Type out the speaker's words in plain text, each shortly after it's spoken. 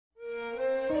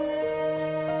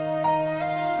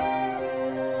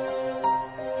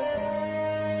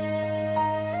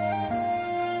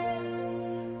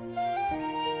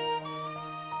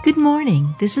Good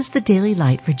morning. This is the Daily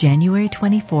Light for January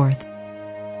 24th.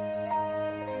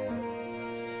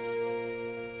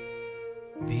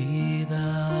 Be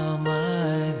thou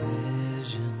my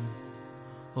vision,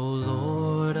 O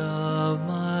Lord of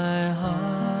my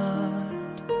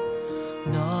heart,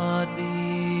 not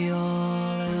be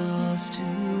all else to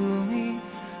me,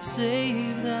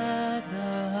 save that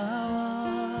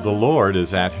thou art. The Lord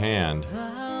is at hand.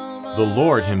 The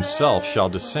Lord himself shall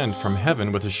descend from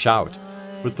heaven with a shout,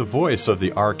 with the voice of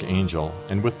the archangel,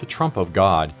 and with the trump of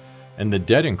God, and the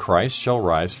dead in Christ shall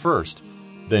rise first.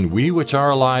 Then we which are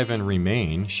alive and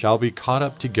remain shall be caught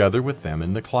up together with them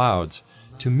in the clouds,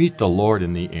 to meet the Lord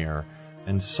in the air,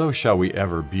 and so shall we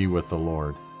ever be with the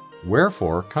Lord.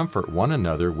 Wherefore comfort one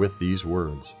another with these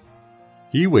words.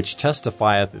 He which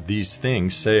testifieth these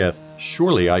things saith,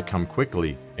 Surely I come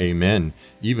quickly. Amen.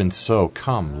 Even so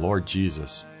come, Lord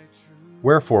Jesus.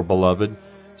 Wherefore, beloved,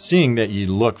 seeing that ye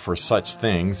look for such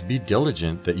things, be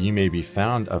diligent that ye may be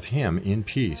found of him in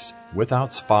peace,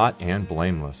 without spot and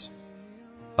blameless.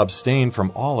 Abstain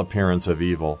from all appearance of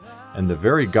evil, and the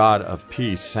very God of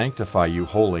peace sanctify you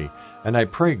wholly. And I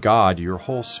pray God your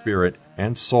whole spirit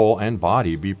and soul and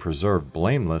body be preserved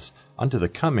blameless unto the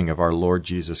coming of our Lord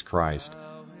Jesus Christ.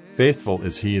 Faithful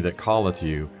is he that calleth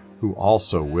you, who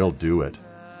also will do it.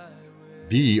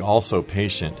 Be ye also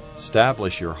patient,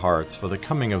 establish your hearts, for the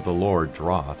coming of the Lord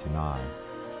draweth nigh.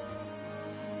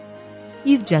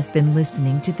 You've just been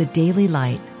listening to the Daily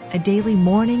Light, a daily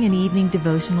morning and evening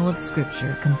devotional of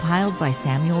Scripture compiled by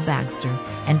Samuel Bagster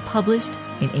and published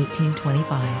in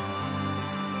 1825.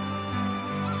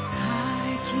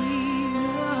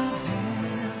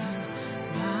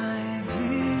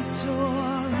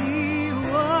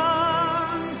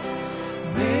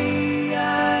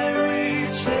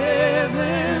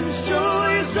 Heaven's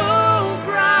joy so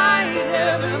bright,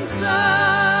 heaven's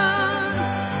sun,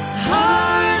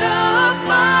 heart of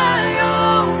my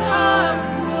own heart,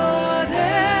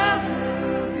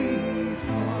 whatever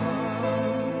befall,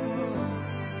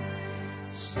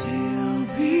 still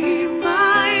be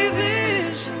my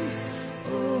vision,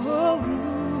 O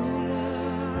ruler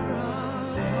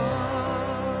of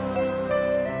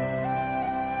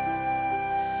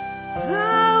all.